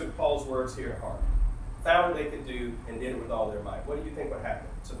church took Paul's words here at heart, found what they could do, and did it with all their might? What do you think would happen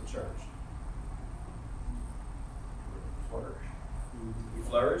to the church? Flourish. We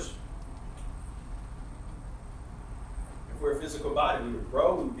flourish. If we're a physical body, we would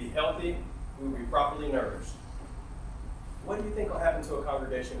grow, we would be healthy, we would be properly nourished. What do you think will happen to a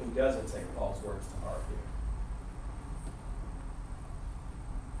congregation who doesn't take Paul's words to heart here?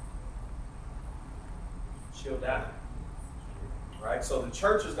 She'll die. Right? So the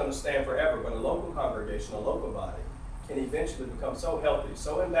church is going to stand forever, but a local congregation, a local body, can eventually become so healthy,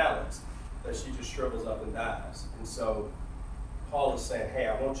 so imbalanced, that she just shrivels up and dies. And so Paul is saying, hey,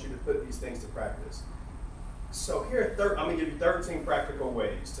 I want you to put these things to practice. So here, I'm going to give you 13 practical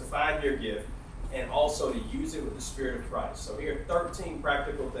ways to find your gift and also to use it with the Spirit of Christ. So here are 13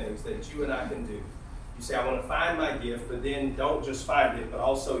 practical things that you and I can do. You say, I want to find my gift, but then don't just find it, but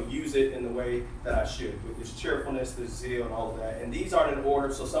also use it in the way that I should, with this cheerfulness, this zeal, and all of that. And these aren't in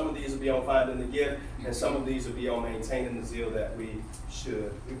order, so some of these will be on finding the gift, and some of these will be on maintaining the zeal that we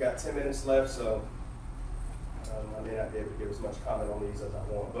should. We've got 10 minutes left, so I may not be able to give as much comment on these as I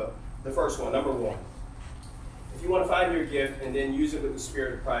want. But the first one, number one, if you want to find your gift and then use it with the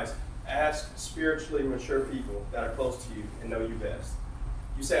Spirit of Christ, ask spiritually mature people that are close to you and know you best.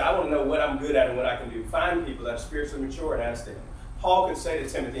 You say, I want to know what I'm good at and what I can do. Find people that are spiritually mature and ask them. Paul could say to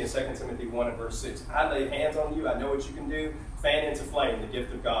Timothy in 2 Timothy 1 and verse 6, I lay hands on you, I know what you can do, fan into flame the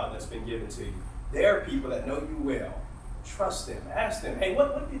gift of God that's been given to you. There are people that know you well. Trust them. Ask them, hey,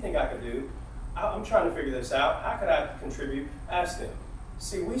 what do you think I could do? I'm trying to figure this out. How could I contribute? Ask them.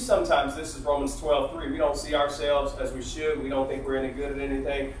 See, we sometimes, this is Romans 12:3, we don't see ourselves as we should. We don't think we're any good at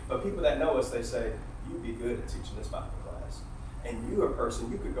anything. But people that know us, they say, you'd be good at teaching this Bible class. And you're a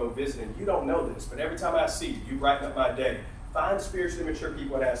person, you could go visit and you don't know this, but every time I see you, you brighten up my day. Find spiritually mature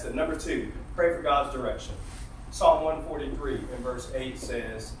people and ask them. Number two, pray for God's direction. Psalm 143 in verse 8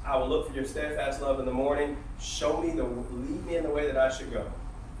 says, I will look for your steadfast love in the morning. Lead me in the way that I should go.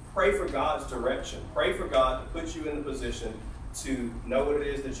 Pray for God's direction. Pray for God to put you in the position to know what it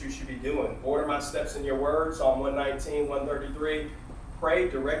is that you should be doing. Order my steps in your word, Psalm 119, 133. Pray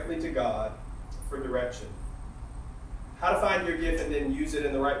directly to God for direction. How to find your gift and then use it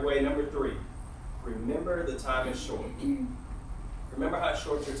in the right way. Number three, remember the time is short. Remember how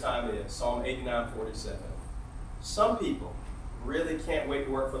short your time is, Psalm 89, 47. Some people really can't wait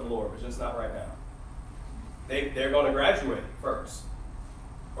to work for the Lord, but just not right now. They're going to graduate first,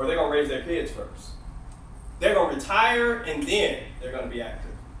 or they're going to raise their kids first. They're going to retire, and then they're going to be active.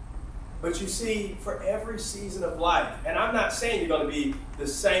 But you see, for every season of life, and I'm not saying you're going to be the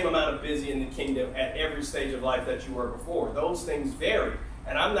same amount of busy in the kingdom at every stage of life that you were before. Those things vary.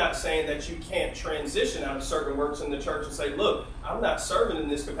 And I'm not saying that you can't transition out of certain works in the church and say, look, I'm not serving in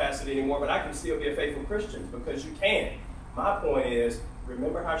this capacity anymore, but I can still be a faithful Christian, because you can. My point is,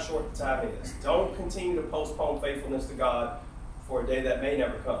 remember how short the time is. Don't continue to postpone faithfulness to God for a day that may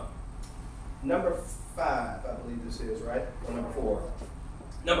never come. Number 5, I believe this is, right? Or number 4.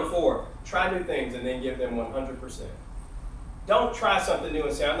 Number 4, try new things and then give them 100%. Don't try something new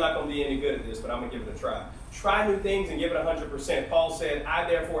and say, I'm not going to be any good at this, but I'm going to give it a try. Try new things and give it 100%. Paul said, I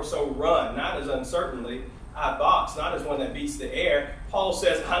therefore so run, not as uncertainly, I box, not as one that beats the air. Paul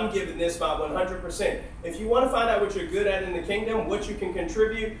says, I'm giving this my 100%. If you want to find out what you're good at in the kingdom, what you can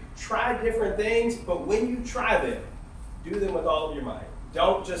contribute, try different things, but when you try them, do them with all of your might.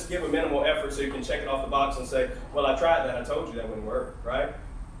 Don't just give a minimal effort so you can check it off the box and say, well, I tried that. I told you that wouldn't work, right?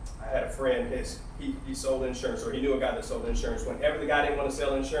 I had a friend, he sold insurance, or he knew a guy that sold insurance. Whenever the guy didn't want to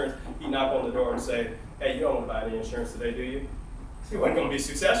sell insurance, he'd knock on the door and say, hey, you don't want to buy any insurance today, do you? He wasn't going to be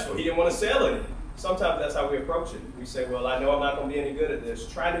successful. He didn't want to sell any. Sometimes that's how we approach it. We say, well, I know I'm not going to be any good at this.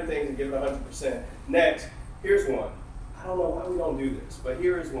 Try new things and give it 100%. Next, here's one. I don't know why we don't do this, but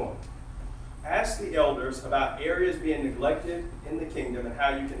here is one. Ask the elders about areas being neglected in the kingdom and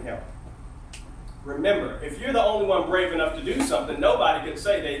how you can help. Remember, if you're the only one brave enough to do something, nobody can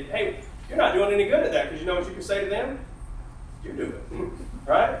say, hey, you're not doing any good at that, because you know what you can say to them? You do it,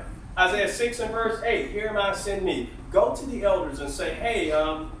 right? Isaiah 6 and verse 8, here am I, send me. Go to the elders and say, hey,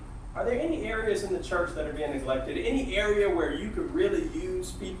 are there any areas in the church that are being neglected? Any area where you could really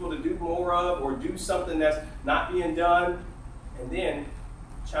use people to do more of, or do something that's not being done? And then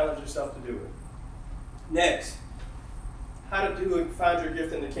challenge yourself to do it. Next, how to find your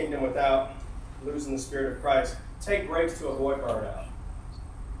gift in the kingdom without losing the Spirit of Christ. Take breaks to avoid burnout.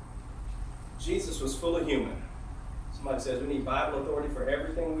 Jesus was full of human. Somebody says we need Bible authority for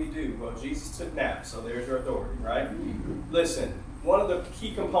everything we do. Well, Jesus took naps, so there's your authority, right? Listen, one of the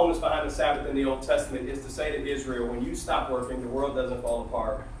key components behind the Sabbath in the Old Testament is to say to Israel, when you stop working, the world doesn't fall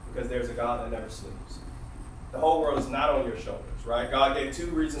apart, because there's a God that never sleeps. The whole world is not on your shoulders, right? God gave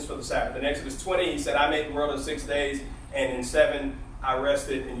 2 reasons for the Sabbath. In Exodus 20, he said, I made the world in 6 days, and in 7 I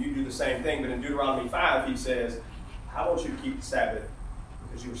rested, and you do the same thing. But in Deuteronomy 5, he says, I want you to keep the Sabbath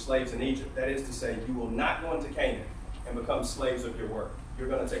because you were slaves in Egypt. That is to say, you will not go into Canaan and become slaves of your work. You're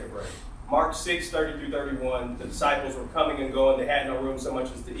going to take a break. Mark 6, 30 through 31, the disciples were coming and going. They had no room so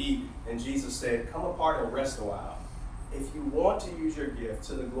much as to eat. And Jesus said, come apart and rest a while. If you want to use your gift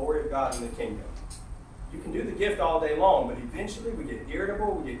to the glory of God in the kingdom, you can do the gift all day long, but eventually we get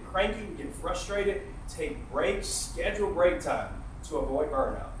irritable, we get cranky, we get frustrated. Take breaks, schedule break time to avoid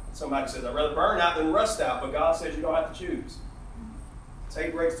burnout. Somebody says, I'd rather burn out than rust out, but God says you don't have to choose.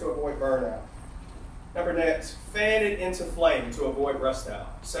 Take breaks to avoid burnout. Number next, fan it into flame to avoid rust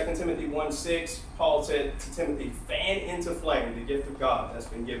out. 2 Timothy 1:6, Paul said to Timothy, fan into flame the gift of God that's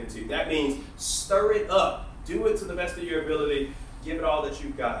been given to you. That means stir it up. Do it to the best of your ability. Give it all that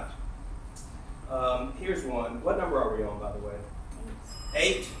you've got. Here's one. What number are we on, by the way?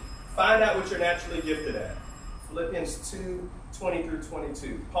 8. Find out what you're naturally gifted at. Philippians 2:20 through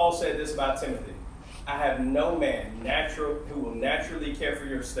 22. Paul said this about Timothy. I have no man who will naturally care for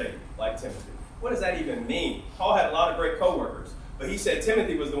your estate like Timothy. What does that even mean? Paul had a lot of great co-workers, but he said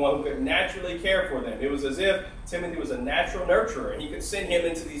Timothy was the one who could naturally care for them. It was as if Timothy was a natural nurturer, and he could send him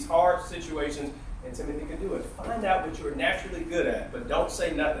into these hard situations, and Timothy could do it. Find out what you're naturally good at, but don't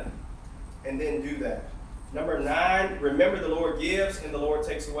say nothing, and then do that. Number 9, remember the Lord gives and the Lord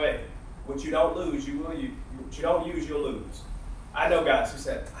takes away. What you don't lose, you will use. What you don't use, you'll lose. I know guys who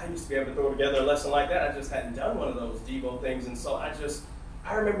said, I used to be able to throw together a lesson like that. I just hadn't done one of those Devo things. And so I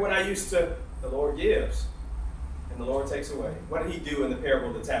remember when I used to, the Lord gives and the Lord takes away. What did he do in the parable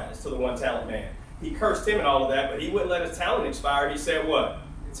of the talents to the 1 talent man? He cursed him and all of that, but he wouldn't let his talent expire. He said what?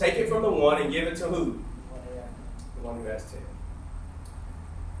 Take it from the one and give it to who? The one who has 10.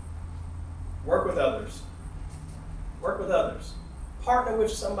 Work with others. Work with others. Partner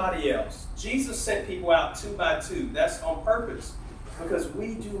with somebody else. Jesus sent people out 2 by 2. That's on purpose, because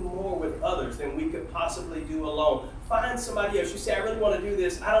we do more with others than we could possibly do alone. Find somebody else. You say, I really want to do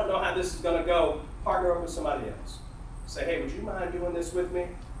this. I don't know how this is going to go. Partner up with somebody else. Say, hey, would you mind doing this with me?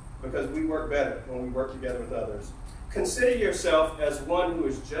 Because we work better when we work together with others. Consider yourself as one who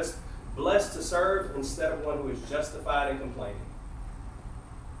is just blessed to serve instead of one who is justified in complaining.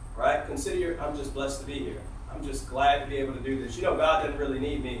 Right? Consider I'm just blessed to be here. I'm just glad to be able to do this. You know, God doesn't really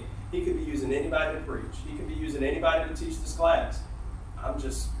need me. He could be using anybody to preach. He could be using anybody to teach this class. I'm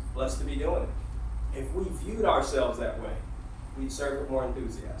just blessed to be doing it. If we viewed ourselves that way, we'd serve with more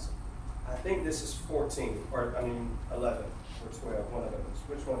enthusiasm. I think this is 11 or 12. One of those.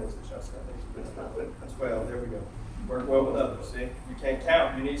 Which one is it, Chelsea? I think it's 12. There we go. Work well with others. See? You can't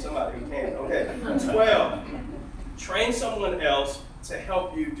count. You need somebody who can. Okay. 12. Train someone else to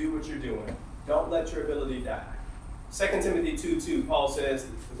help you do what you're doing. Don't let your ability die. 2 Timothy 2:2, Paul says,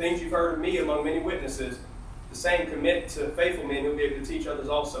 the things you've heard of me among many witnesses, the same commit to faithful men who will be able to teach others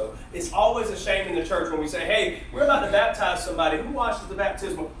also. It's always a shame in the church when we say, hey, we're about to baptize somebody. Who washes the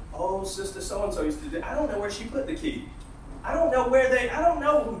baptismal? Oh, sister so-and-so used to do that. I don't know where she put the key. I don't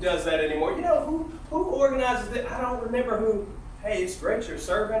know who does that anymore. You know, who organizes it? I don't remember who. Hey, it's great you're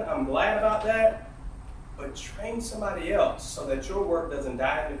serving. I'm glad about that. but train somebody else so that your work doesn't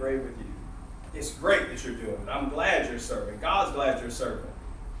die in the grave with you. It's great that you're doing it. I'm glad you're serving. God's glad you're serving.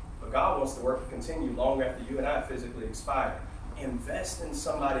 But God wants the work to continue long after you and I physically expire. Invest in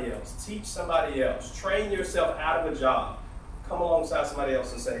somebody else. Teach somebody else. Train yourself out of a job. Come alongside somebody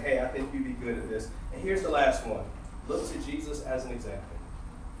else and say, hey, I think you'd be good at this. And here's the last one. Look to Jesus as an example.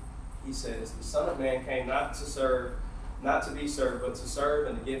 He says, the Son of Man came not to serve, not to be served, but to serve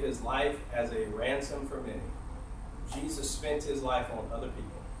and to give his life as a ransom for many. Jesus spent his life on other people.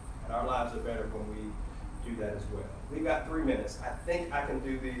 And our lives are better when we do that as well. We've got 3 minutes. I think I can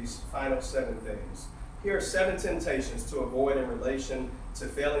do these final 7 things. Here are 7 temptations to avoid in relation to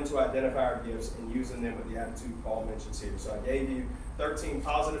failing to identify our gifts and using them with the attitude Paul mentions here. So I gave you 13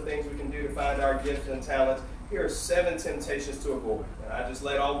 positive things we can do to find our gifts and talents. Here are 7 temptations to avoid. And I just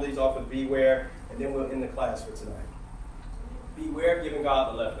let all of these off with beware, and then we'll end the class for tonight. Beware of giving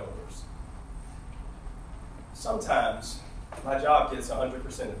God the leftovers. Sometimes my job gets 100%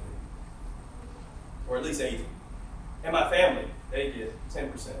 of me, or at least 80. And my family, they get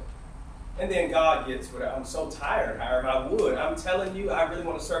 10%. And then God gets what I'm so tired, Hiram, I would. I'm telling you, I really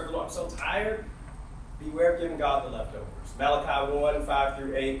want to serve the Lord. I'm so tired. Beware of giving God the leftovers. Malachi 1, 5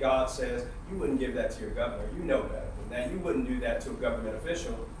 through 8, God says, you wouldn't give that to your governor. You know better than that. You wouldn't do that to a government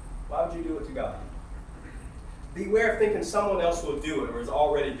official. Why would you do it to God? Beware of thinking someone else will do it or is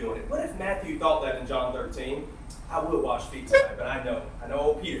already doing it. What if Matthew thought that in John 13? I would wash feet tonight, but I know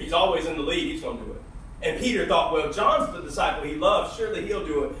old Peter. He's always in the lead. He's going to do it. And Peter thought, well, John's the disciple he loves. Surely he'll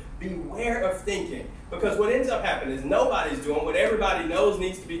do it. Beware of thinking. Because what ends up happening is nobody's doing what everybody knows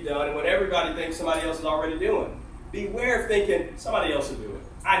needs to be done and what everybody thinks somebody else is already doing. Beware of thinking somebody else will do it.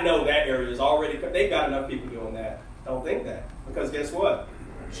 I know that area is already, they've got enough people doing that. Don't think that. Because guess what?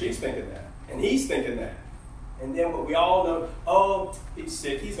 She's thinking that. And he's thinking that. And then what we all know, oh, he's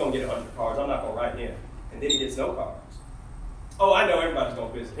sick. He's going to get 100 cards. I'm not going to write him. And then he gets no cards. Oh, I know everybody's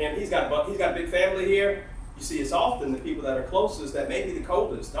going to visit him. He's got a big family here. You see, it's often the people that are closest that may be the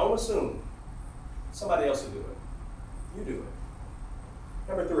coldest. Don't assume. Somebody else will do it. You do it.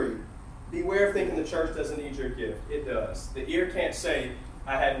 Number 3, beware of thinking the church doesn't need your gift. It does. The ear can't say,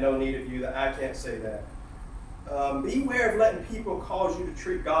 I have no need of you. The eye can't say that. Beware of letting people cause you to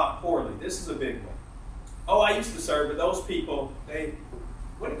treat God poorly. This is a big one. Oh, I used to serve, but those people,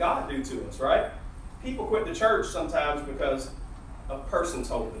 what did God do to us, right? People quit the church sometimes because a person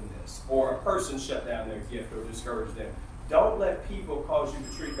told them this, or a person shut down their gift or discouraged them. Don't let people cause you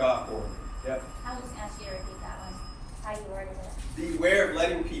to treat God poorly. Yep. I was just going to ask you to repeat that one, how you worded it. Beware of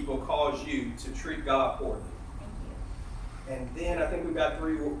letting people cause you to treat God poorly. Thank you. And then I think we've got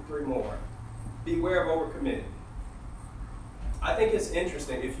three more. Beware of overcommitting. I think it's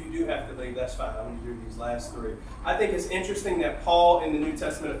interesting. If you do have to leave, that's fine. I'm going to do these last 3. I think it's interesting that Paul in the New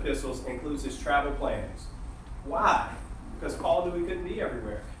Testament epistles includes his travel plans. Why? Because Paul knew he couldn't be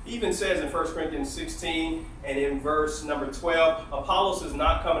everywhere. He even says in 1 Corinthians 16 and in verse number 12, Apollos is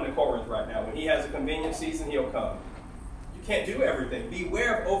not coming to Corinth right now. When he has a convenient season, he'll come. You can't do everything.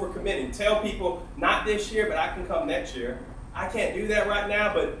 Beware of overcommitting. Tell people, not this year, but I can come next year. I can't do that right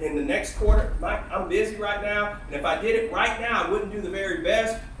now, but in the next quarter, I'm busy right now. And if I did it right now, I wouldn't do the very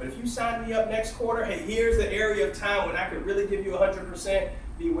best. But if you sign me up next quarter, hey, here's the area of time when I could really give you 100%.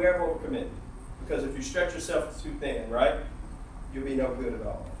 Beware of overcommitting. Because if you stretch yourself too thin, right, you'll be no good at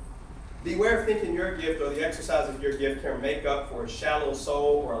all. Beware of thinking your gift or the exercise of your gift can make up for a shallow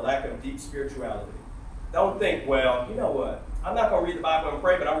soul or a lack of deep spirituality. Don't think, well, you know what, I'm not going to read the Bible and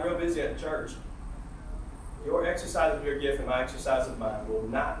pray, but I'm real busy at the church. Your exercise of your gift and my exercise of mine will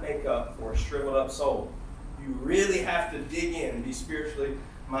not make up for a shriveled up soul. You really have to dig in and be spiritually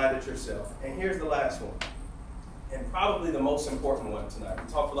minded yourself. And here's the last one, and probably the most important one tonight.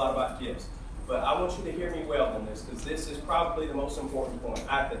 We talked a lot about gifts. But I want you to hear me well on this, because this is probably the most important point,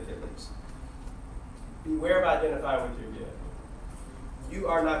 I think at least. Beware of identifying with your gift. You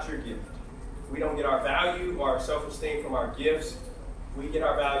are not your gift. We don't get our value or our self-esteem from our gifts. We get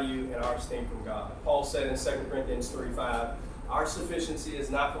our value and our esteem from God. Paul said in 2 Corinthians 3:5, our sufficiency is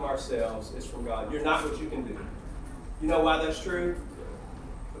not from ourselves, it's from God. You're not what you can do. You know why that's true?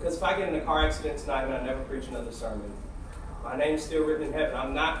 Because if I get in a car accident tonight and I never preach another sermon, my name's still written in heaven.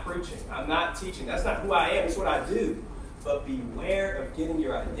 I'm not preaching. I'm not teaching. That's not who I am. It's what I do. But beware of getting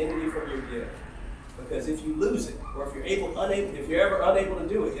your identity from your gift. Because if you lose it, or if you're ever unable to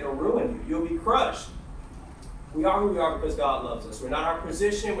do it, it'll ruin you. You'll be crushed. We are who we are because God loves us. We're not our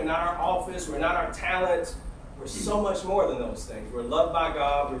position. We're not our office. We're not our talents. We're so much more than those things. We're loved by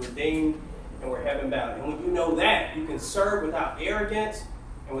God. We're redeemed. And we're heaven-bound. And when you know that, you can serve without arrogance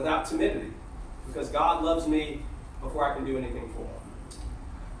and without timidity. Because God loves me before I can do anything for him.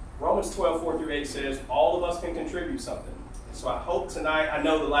 Romans 12:4-8 says all of us can contribute something. So I hope tonight, I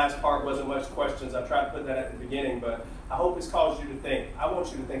know the last part wasn't much questions, I tried to put that at the beginning, but I hope it's caused you to think. I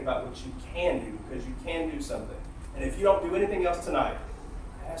want you to think about what you can do, because you can do something. And if you don't do anything else tonight,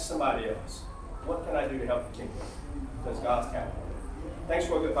 ask somebody else, what can I do to help the kingdom? Because God's counting on it. Thanks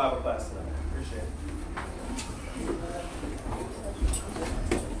for a good Bible class tonight. Appreciate it.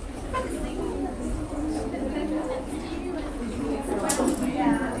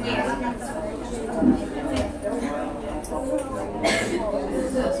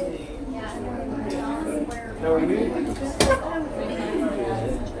 How are you?